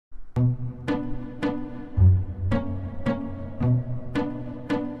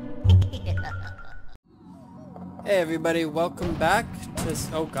Hey everybody, welcome back to...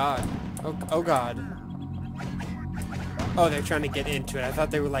 Oh god. Oh god. Oh, they're trying to get into it. I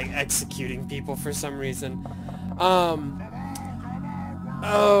thought they were like executing people for some reason. Oh,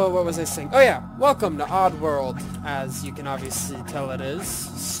 what was I saying? Oh yeah, welcome to Oddworld, as you can obviously tell it is.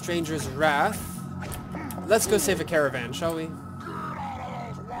 Stranger's Wrath. Let's go save a caravan, shall we?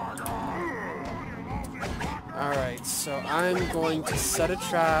 Alright, so I'm going to set a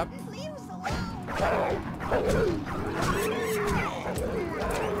trap.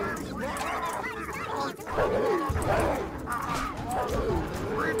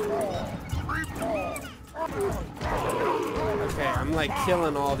 Okay, I'm like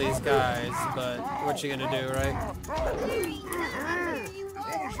killing all these guys, but what you gonna do, right?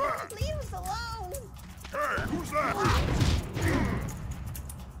 Leave us alone! Hey, who's that?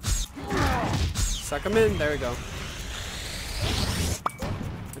 Suck them in. There we go.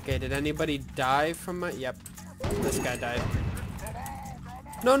 Okay, did anybody die from my... Yep. This guy died.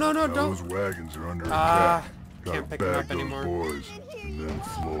 No, don't. Those wagons are under attack. Can't pick them up anymore. Boys, and then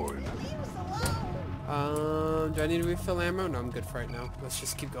Floyd. Do I need to refill ammo? No, I'm good for right now. Let's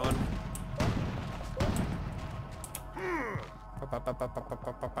just keep going.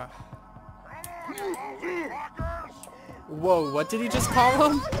 Whoa, what did he just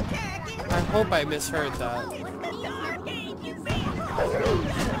call him? I hope I misheard that.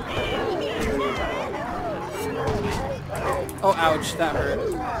 Oh, ouch, that hurt.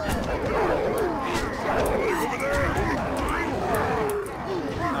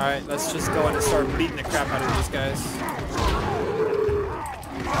 Alright, let's just go in and start beating the crap out of these guys.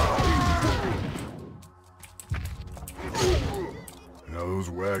 Now those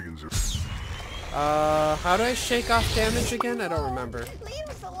wagons are... How do I shake off damage again? I don't remember. Leave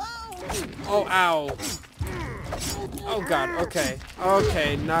us alone! Oh, ow. Oh god, okay.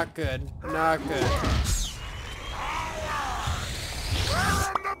 Okay, not good. Not good.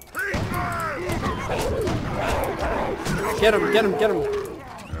 Get him, get him, get him.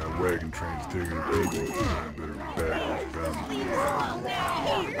 Wagon train's taking a beating. Better back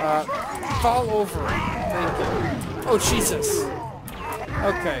down. Fall over. Thank you. Oh, Jesus.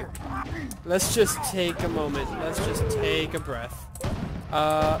 Okay. Let's just take a moment. Let's just take a breath.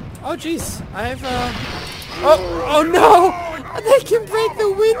 Oh, jeez. I have, Oh no! They can break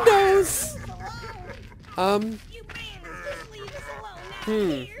the windows!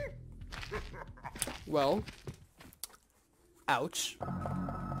 Well. Ouch.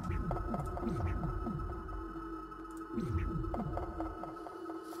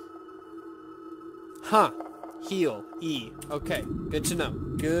 Huh. Heal. E. Okay. Good to know.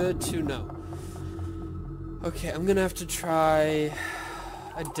 Good to know. Okay, I'm gonna have to try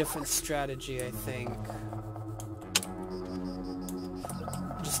a different strategy, I think.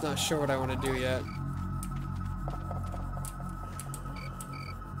 I'm just not sure what I want to do yet.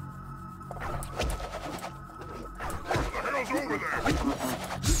 Over there.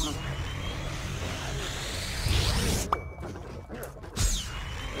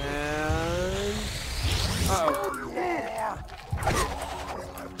 And... Uh-oh.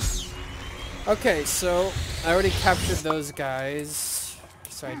 Okay, so I already captured those guys,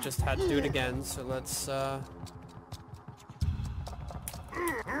 so I just had to do it again, so let's, I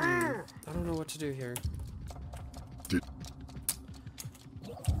don't know what to do here. Let's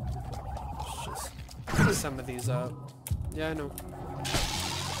just pick some of these up. Yeah, I know.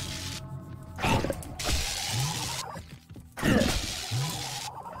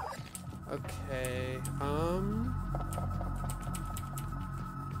 Okay,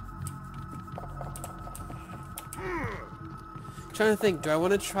 trying to think, do I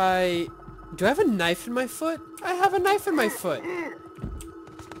want to try... Do I have a knife in my foot? I have a knife in my foot!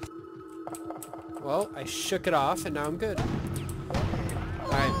 Well, I shook it off and now I'm good.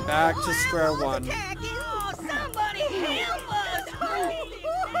 Alright, back to square one. Oh, somebody help us!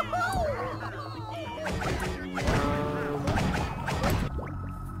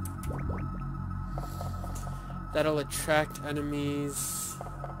 That'll attract enemies.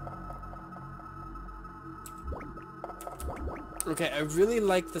 Okay, I really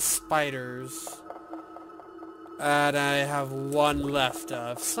like the spiders. And I have one left.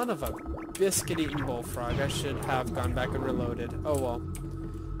 Son of a biscuit-eating bullfrog. I should have gone back and reloaded. Oh well.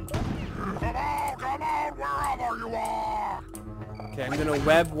 Come on, wherever you are! Okay, I'm gonna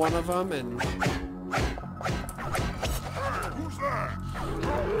web one of them and... Hey, who's that?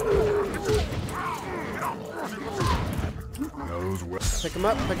 Pick him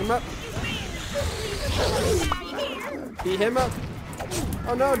up, pick him up. Beat him up.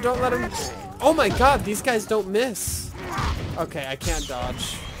 Oh no, don't let him... Oh my god, these guys don't miss. Okay, I can't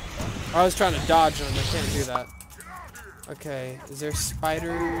dodge. I was trying to dodge them, I can't do that. Okay, is there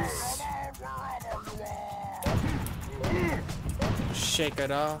spiders? Shake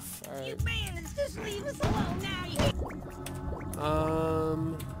it off. You Alright. bandits, just leave us alone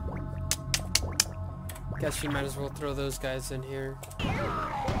now. Guess you might as well throw those guys in here.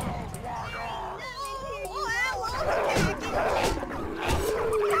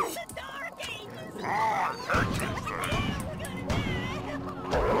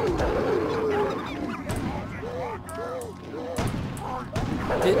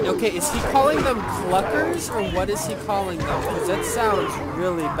 Okay, is he calling them cluckers, or what is he calling them? Because that sounds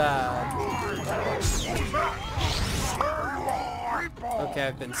really bad. Okay,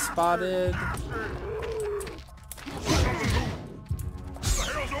 I've been spotted.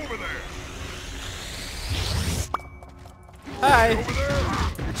 Hi!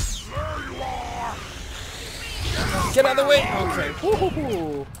 Get out of the way! Okay.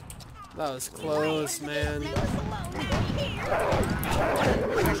 Woo-hoo-hoo. That was close, man.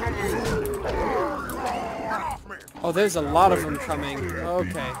 Oh, there's a lot of them coming.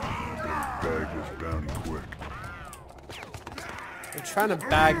 Okay. Bag this bounty quick. I'm trying to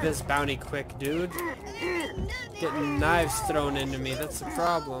bag this bounty quick, dude. Getting knives thrown into me, that's the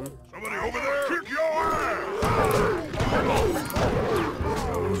problem. Somebody over there! Kick your ass!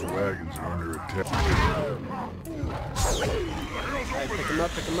 Those wagons are under attack. Alright, pick him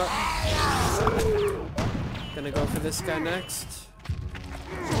up, pick him up. Gonna go for this guy next.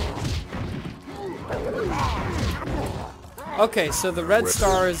 Okay, so the red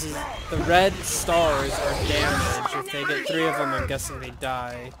stars are damaged. If they get 3 of them, I'm guessing they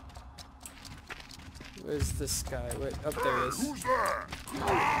die. Where's this guy? Wait, up there he is.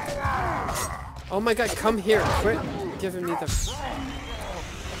 Oh my god, come here! Quit giving me the.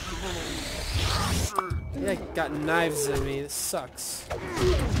 Yeah, I got knives in me. This sucks.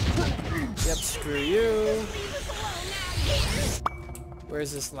 Yep, screw you.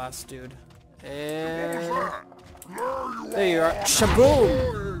 Where's this last dude? And there you are.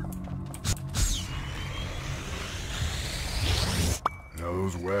 Shaboom! Now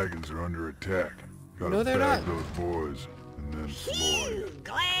those wagons are under attack. Gotta No, they're bag not. those boys and then Floyd.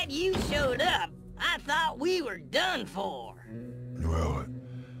 Glad you showed up. I thought we were done for. Well, it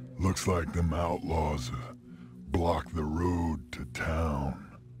looks like them outlaws blocked the road to town.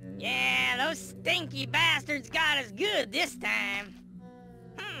 Yeah, those stinky bastards got us good this time.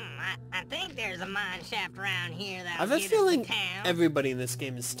 I think there's a mine shaft around here that'll I have a get feeling us to town. everybody in this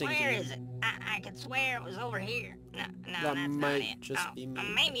game is stinky. Where is it? I could swear it was over here. No, That that's might not it. just Oh, be me.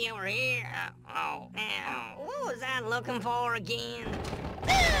 Maybe over here. What was I looking for again?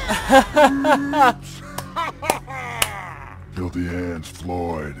 Filthy hands,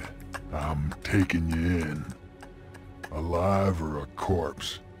 Floyd. I'm taking you in. Alive or a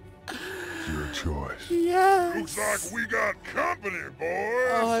corpse. It's your choice. Yes! Looks like we got company,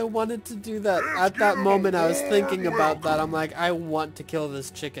 boys. Oh, I wanted to do that. At that moment, I was thinking about that. I'm like, I want to kill this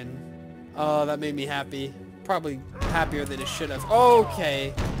chicken. Oh, that made me happy. Probably happier than it should have.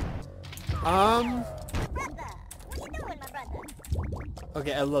 Okay.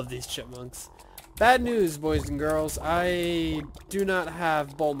 Okay, I love these chipmunks. Bad news, boys and girls. I do not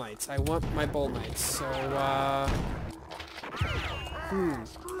have bull mites. I want my bull mites. So,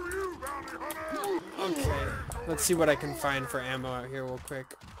 Okay. Let's see what I can find for ammo out here real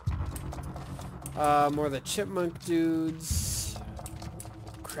quick. More of the chipmunk dudes.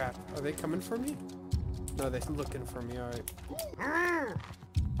 Crap. Are they coming for me? No, they're looking for me. Alright.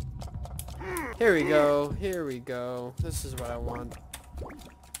 Here we go. Here we go. This is what I want.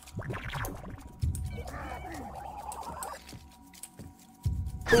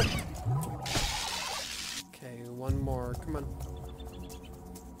 Okay, one more. Come on.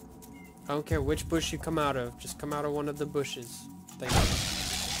 I don't care which bush you come out of. Just come out of one of the bushes. Thank you.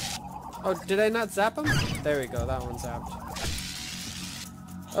 Oh, did I not zap him? There we go. That one zapped.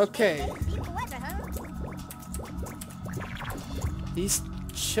 Okay. These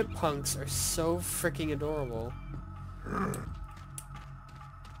chipmunks are so freaking adorable.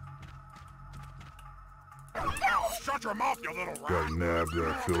 Shut your mouth, you little rat. Got nabbed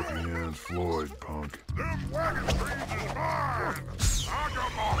that filthy hands, Floyd, punk. Them wagon trees is mine. I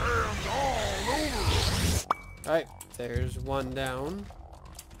got my hands all over. Alright, there's one down.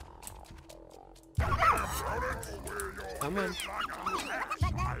 Come on.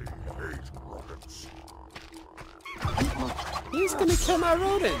 He's gonna kill my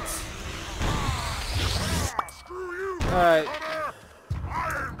rodents. Alright.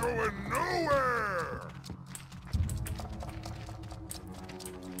 I ain't going nowhere.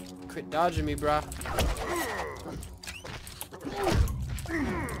 Quit dodging me, brah.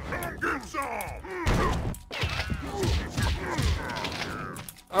 Get some.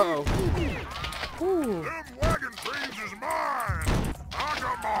 Uh-oh. Ooh. Them wagon trains is mine. I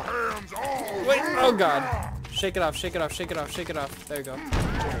got my hands all Wait, over oh god. them. Shake it off, shake it off, shake it off, shake it off. There you go. I'm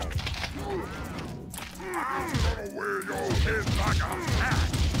gonna wear your head like a hat.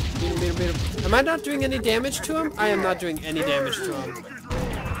 Beat him, beat him, beat him. Am I not doing any damage to him? I am not doing any damage to him.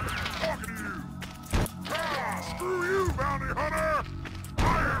 Talking to you. Ah, screw you, bounty hunter. I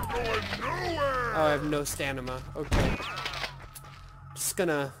ain't going nowhere. Oh, I have no stamina. Okay. Just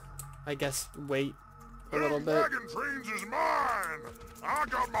gonna, I guess, wait a little Them bit. wagon trains is mine. I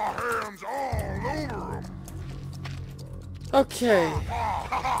got my hands all over them. Okay.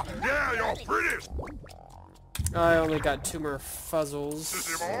 Yeah, you're pretty. I only got 2 more fuzzles.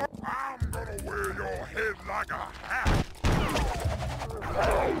 Sissy boy, I'm gonna wear your head like a hat.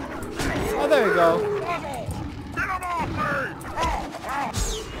 Oh, there you go. Get him off me!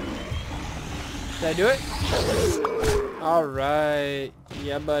 Did I do it? Alright.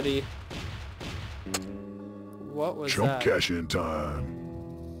 Yeah, buddy. What was Chump that? cash in time.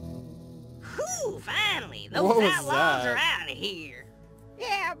 Whew, finally! What Those was outlaws that? are out of here.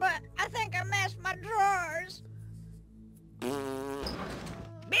 Yeah, but I think I messed my drawers.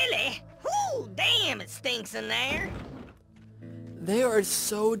 Billy! Whew, damn, it stinks in there. They are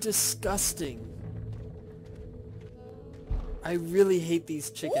so disgusting. I really hate these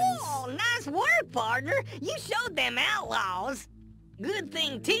chickens. Oh, nice work, partner. You showed them outlaws. Good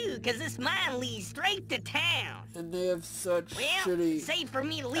thing, too, 'cause this mine leads straight to town. And they have such Well, shitty safe for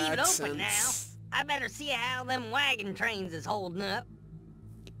me to leave it open now. accents. I better see how them wagon trains is holding up.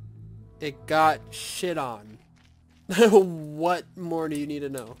 It got shit on. What more do you need to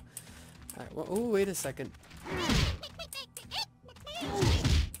know? Alright, well, oh, wait a second.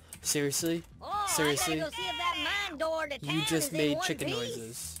 Seriously? Oh, Seriously? I gotta go see if that mine door to town You just is in made one chicken piece.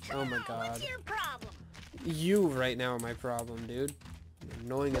 noises. Oh my god. What's your problem? You right now are my problem, dude. You're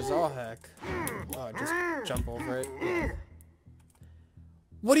annoying as all heck. Oh, just jump over it. Yeah.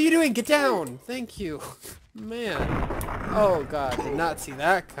 What are you doing? Get down! Thank you. Man. Oh god, did not see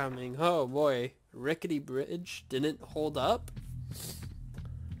that coming. Oh boy. Rickety bridge didn't hold up?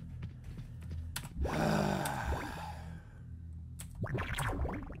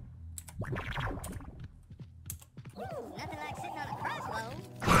 Ooh, nothing like sitting on a crossbow.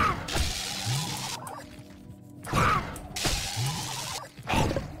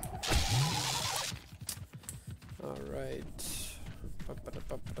 Alright.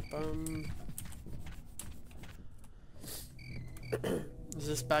 Ba-ba-da-ba-ba-da-bum. Is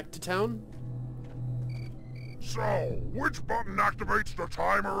this back to town? So, which button activates the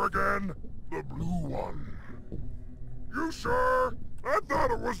timer again? The blue one. You sure? I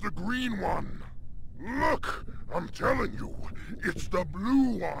thought it was the green one. Look, I'm telling you, it's the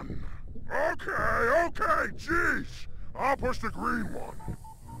blue one. Okay, jeez. I'll push the green one.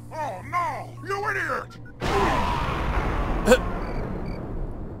 Oh no, you idiot!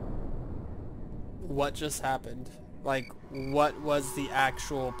 What just happened? Like, what was the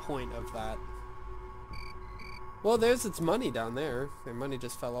actual point of that? Well, there's its money down there. Their money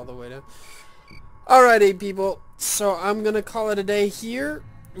just fell all the way down. Alrighty, people. So I'm gonna call it a day here.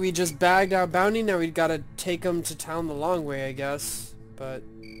 We just bagged our bounty. Now we gotta take them to town the long way, I guess. But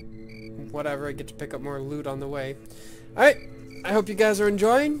whatever. I get to pick up more loot on the way. Alright. I hope you guys are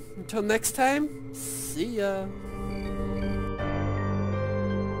enjoying. Until next time. See ya.